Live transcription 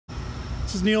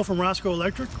This is Neal from Rosco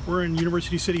Electric. We're in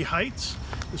University City Heights.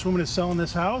 This woman is selling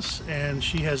this house and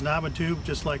she has knob and tube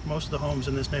just like most of the homes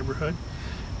in this neighborhood.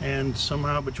 And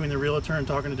somehow between the realtor and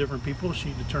talking to different people,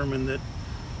 she determined that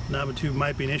knob and tube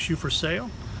might be an issue for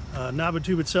sale. Knob and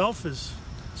tube itself is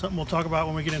something we'll talk about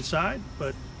when we get inside,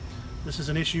 but this is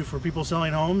an issue for people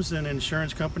selling homes and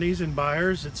insurance companies and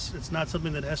buyers. It's not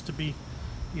something that has to be,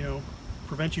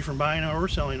 prevent you from buying or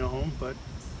selling a home, but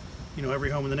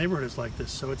every home in the neighborhood is like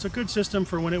this. So it's a good system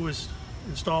for when it was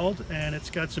installed, and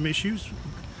it's got some issues.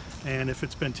 And if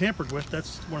it's been tampered with,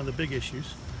 that's one of the big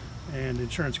issues, and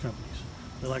insurance companies.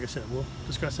 But like I said, we'll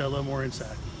discuss that a little more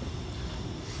inside.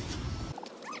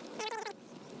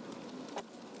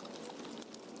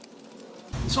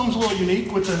 This home's a little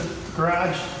unique with the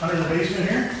garage under the basement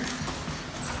here.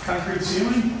 Concrete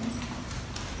ceiling.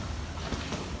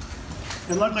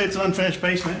 And luckily it's an unfinished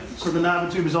basement, so the knob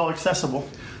and tube is all accessible.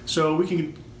 So we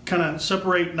can kind of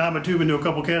separate knob and tube into a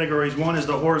couple categories. One is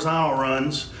the horizontal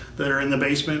runs that are in the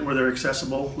basement where they're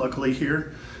accessible, luckily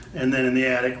here, and then in the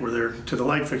attic where they're to the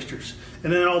light fixtures.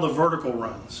 And then all the vertical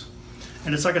runs.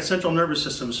 And it's like a central nervous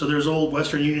system. So there's old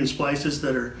Western Union splices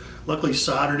that are luckily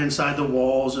soldered inside the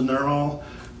walls, and they're all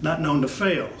not known to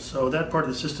fail. So that part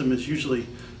of the system is usually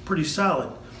pretty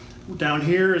solid. Down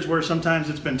here is where sometimes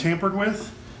it's been tampered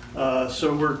with.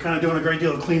 So we're kind of doing a great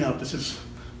deal of cleanup. This is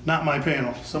not my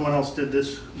panel. Someone else did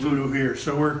this voodoo here.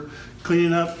 So we're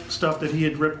cleaning up stuff that he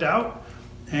had ripped out,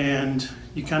 and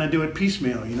you kind of do it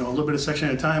piecemeal, a little bit of section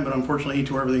at a time, but unfortunately he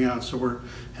tore everything out, so we're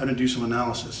having to do some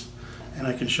analysis. And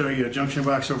I can show you a junction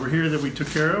box over here that we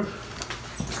took care of.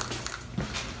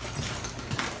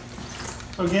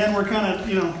 So again, we're kind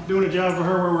of, doing a job for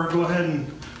her where we're go ahead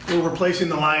and we're replacing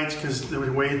the lights, because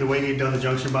the way he'd done the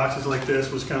junction boxes like this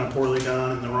was kind of poorly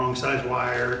done, and the wrong size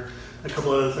wire, a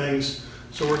couple other things.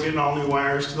 So we're getting all new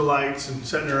wires to the lights and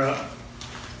setting her up.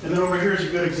 And then over here is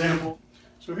a good example.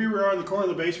 So here we are in the corner of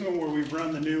the basement where we've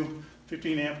run the new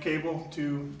 15 amp cable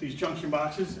to these junction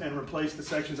boxes and replaced the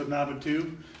sections of knob and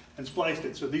tube and spliced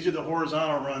it. So these are the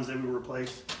horizontal runs that we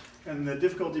replaced. And the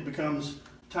difficulty becomes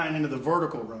tying into the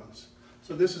vertical runs.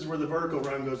 So this is where the vertical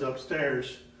run goes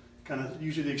upstairs.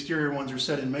 Usually the exterior ones are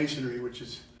set in masonry, which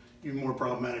is even more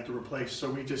problematic to replace. So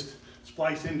we just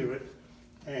splice into it,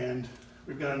 and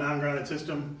we've got a non-grounded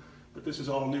system, but this is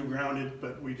all new grounded,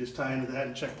 but we just tie into that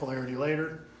and check polarity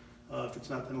later if it's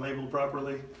not been labeled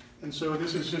properly. And so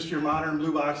this is just your modern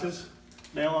blue boxes,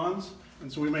 nail-ons,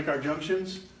 and so we make our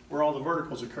junctions where all the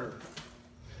verticals occur.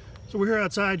 So we're here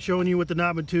outside showing you what the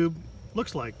knob and tube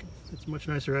looks like. It's much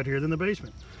nicer out here than the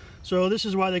basement. So this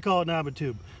is why they call it knob and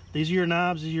tube. These are your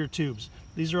knobs, these are your tubes.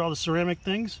 These are all the ceramic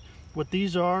things. What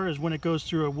these are is when it goes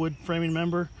through a wood framing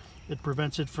member, it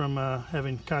prevents it from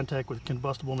having contact with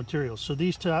combustible materials. So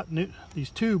these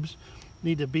tubes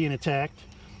need to be intact.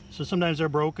 So sometimes they're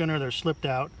broken or they're slipped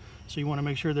out. So you want to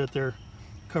make sure that they're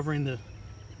covering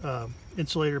the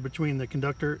insulator between the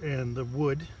conductor and the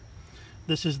wood.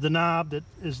 This is the knob that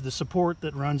is the support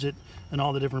that runs it in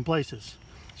all the different places.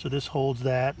 So this holds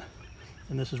that,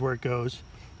 and this is where it goes.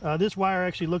 This wire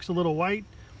actually looks a little white.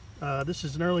 This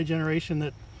is an early generation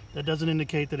that doesn't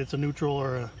indicate that it's a neutral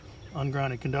or a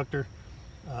ungrounded conductor.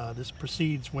 This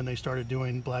precedes when they started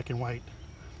doing black and white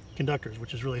conductors,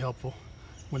 which is really helpful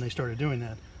when they started doing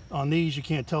that. On these, you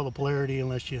can't tell the polarity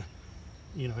unless you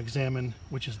examine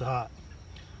which is the hot.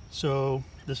 So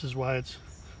this is why it's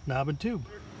knob and tube.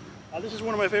 This is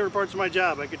one of my favorite parts of my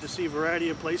job. I get to see a variety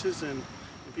of places and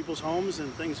people's homes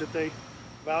and things that they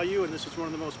value, and this is one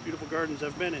of the most beautiful gardens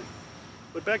I've been in.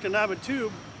 But back to knob and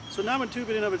tube. So knob and tube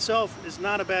in and of itself is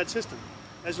not a bad system.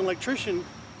 As an electrician,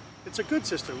 it's a good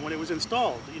system when it was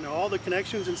installed. All the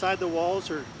connections inside the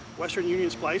walls are Western Union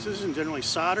splices and generally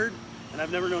soldered, and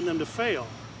I've never known them to fail.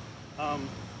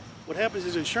 What happens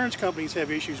is insurance companies have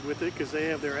issues with it because they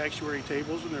have their actuary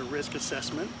tables and their risk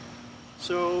assessment.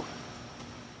 So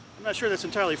I'm not sure that's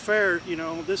entirely fair.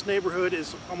 This neighborhood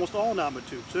is almost all knob and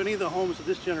tube. So any of the homes of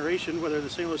this generation, whether in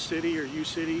St. Louis City or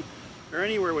U-City or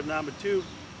anywhere with knob and tube,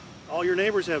 all your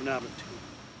neighbors have knob and tube.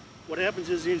 What happens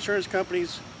is the insurance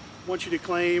companies want you to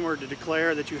claim or to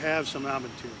declare that you have some knob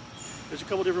and tube. There's a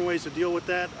couple different ways to deal with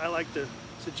that. I like to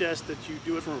suggest that you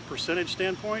do it from a percentage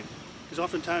standpoint, because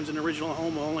oftentimes an original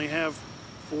home will only have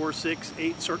 4, 6,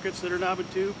 8 circuits that are knob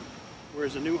and tube,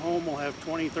 whereas a new home will have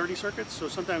 20, 30 circuits. So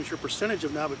sometimes your percentage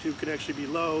of knob and tube could actually be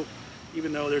low,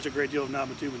 even though there's a great deal of knob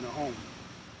and tube in the home.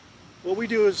 What we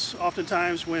do is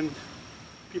oftentimes when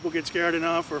people get scared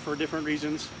enough or for different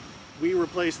reasons, we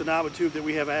replace the knob and tube that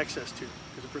we have access to,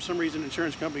 because for some reason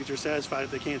insurance companies are satisfied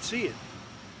that they can't see it.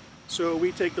 So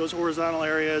we take those horizontal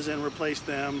areas and replace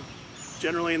them,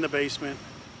 generally in the basement.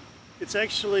 It's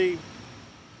actually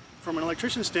from an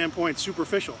electrician standpoint,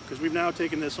 superficial, because we've now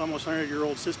taken this almost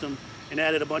 100-year-old system and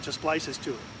added a bunch of splices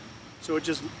to it. So it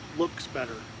just looks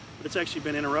better, but it's actually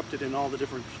been interrupted in all the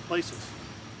different places.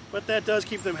 But that does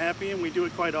keep them happy, and we do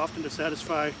it quite often to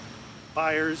satisfy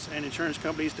buyers and insurance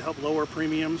companies to help lower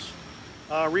premiums.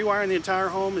 Rewiring the entire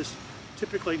home is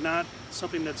typically not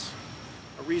something that's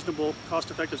a reasonable,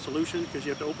 cost-effective solution, because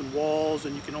you have to open walls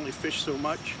and you can only fish so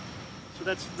much. So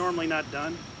that's normally not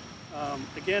done.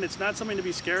 Again, it's not something to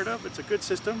be scared of. It's a good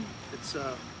system. It's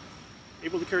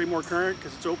able to carry more current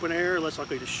because it's open air, less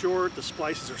likely to short. The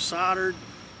splices are soldered.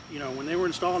 You know, when they were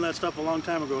installing that stuff a long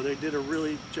time ago, they did a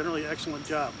really generally excellent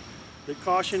job. The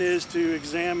caution is to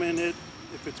examine it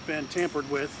if it's been tampered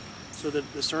with, so that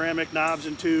the ceramic knobs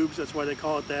and tubes, that's why they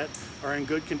call it that, are in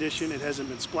good condition. It hasn't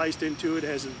been spliced into it,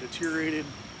 hasn't deteriorated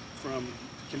from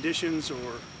conditions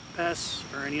or pests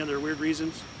or any other weird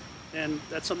reasons. And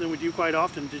that's something we do quite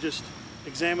often, to just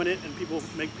examine it and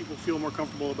make people feel more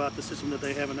comfortable about the system that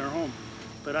they have in their home.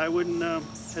 But I wouldn't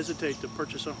hesitate to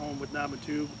purchase a home with knob and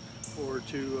tube, or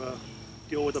to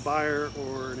deal with a buyer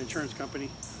or an insurance company.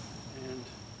 And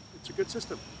it's a good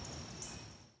system.